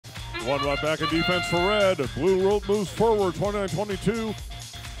One right back in defense for red. Blue rope moves forward, 29-22.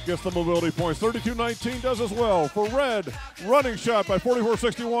 Gets the mobility points. 32-19 does as well for red. Running shot by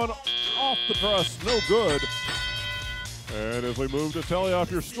 44-61 off the truss, no good. And as we move to tally off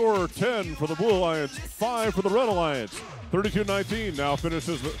your score, 10 for the Blue Alliance, 5 for the Red Alliance. 32-19 now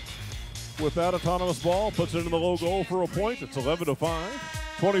finishes with that autonomous ball, puts it in the low goal for a point. It's 11-5.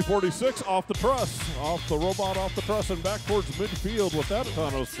 20-46 off the truss, off the robot off the truss and back towards midfield with that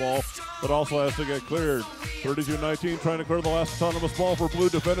autonomous ball, but also has to get cleared. 32-19 trying to clear the last autonomous ball for blue,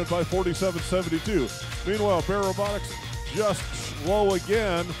 defended by 47-72. Meanwhile, Bear Robotics just slow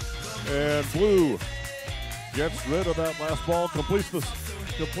again, and blue gets rid of that last ball, completes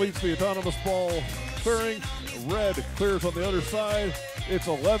the autonomous ball clearing. Red clears on the other side. It's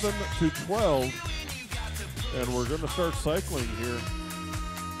 11-12, and we're going to start cycling here.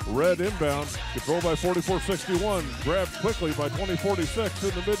 Red inbound, controlled by 44-61, grabbed quickly by 20-46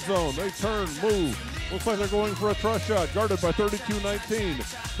 in the mid zone. They turn, move. Looks like they're going for a truss shot, guarded by 32-19.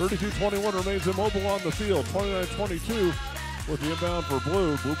 32-21 remains immobile on the field. 29-22 with the inbound for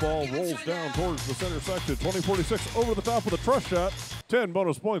blue. Blue ball rolls down towards the center section. 20-46 over the top of the truss shot. 10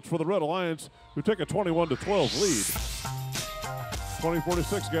 bonus points for the Red Alliance, who take a 21-12 lead.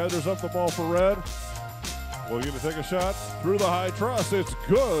 20-46 gathers up the ball for red. Well, you're going to take a shot through the high truss. It's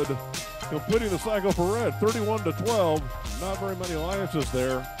good. Completing the cycle for red, 31-12. Not very many alliances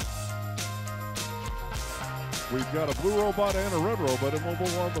there. We've got a blue robot and a red robot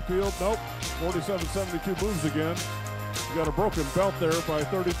immobile on the field. Nope. 47-72 moves again. We got a broken belt there by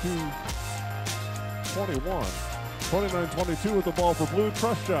 32-21. 29-22 with the ball for blue.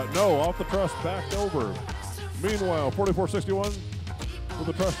 Truss shot. No, off the truss, backed over. Meanwhile, 44-61 with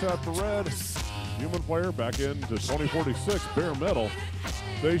the truss shot for red. Human player back into 20-46, bare metal.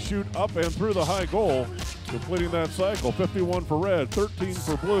 They shoot up and through the high goal, completing that cycle. 51 for red, 13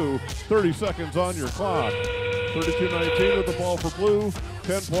 for blue, 30 seconds on your clock. 32-19 with the ball for blue,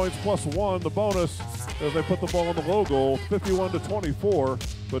 10 points plus 1, the bonus, as they put the ball in the low goal, 51-24,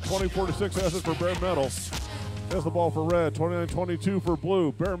 but 20-46 has it for bare metal. There's the ball for red, 29-22 for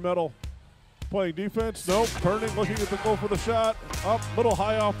blue, bare metal. Playing defense, nope, turning, looking at the goal for the shot, up, little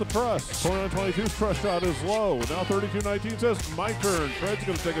high off the truss. 29-22's truss shot is low. Now 32-19 says, my turn. Fred's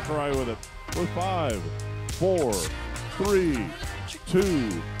gonna take a try with it. With 5, 4, 3, 2,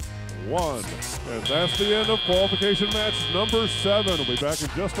 1. And that's the end of qualification match number 7. We'll be back in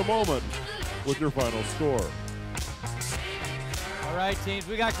just a moment with your final score. All right, teams,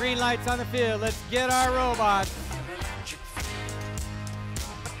 we got green lights on the field. Let's get our robots.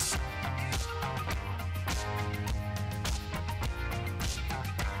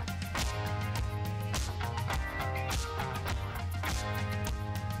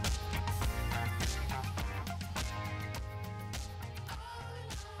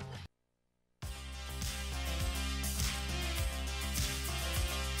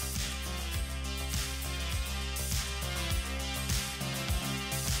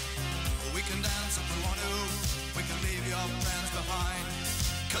 We can dance if we want to. We can leave your friends behind.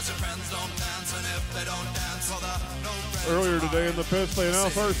 Cause your friends don't dance, and if they don't dance, well, no friends. Earlier today in the pitch, they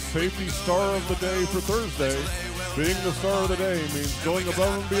announced our safety star of the day for Thursday. Being the star of the day means going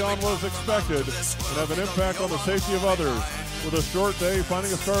above and beyond what is expected and have an impact on the safety of others. With a short day,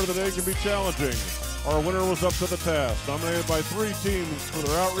 finding a star of the day can be challenging. Our winner was up to the task, nominated by 3 teams for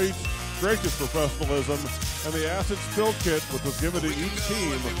their outreach, gracious professionalism, and the acid spill kit, which was given to each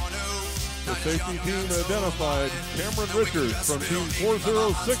team. The safety team identified Cameron Richards from Team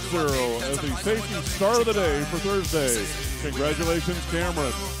 4060 as the safety star of the day for Thursday. Congratulations, Cameron.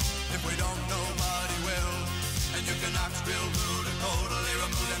 If we don't, nobody will. And you can act real rude and totally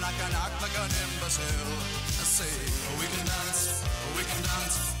removed, and I can act like an imbecile. I say, we can dance,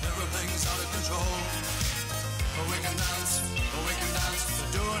 everything's out of control. We can dance,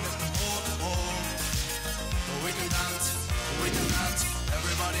 we're doing it from pole to pole. We can dance,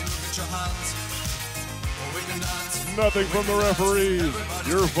 everybody look at your hands. We can dance. Nothing from the referees.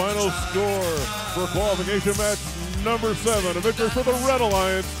 Your final score for qualification match number 7. A victory for the Red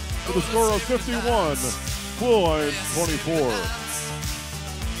Alliance with a score of 51, Blue Alliance 24.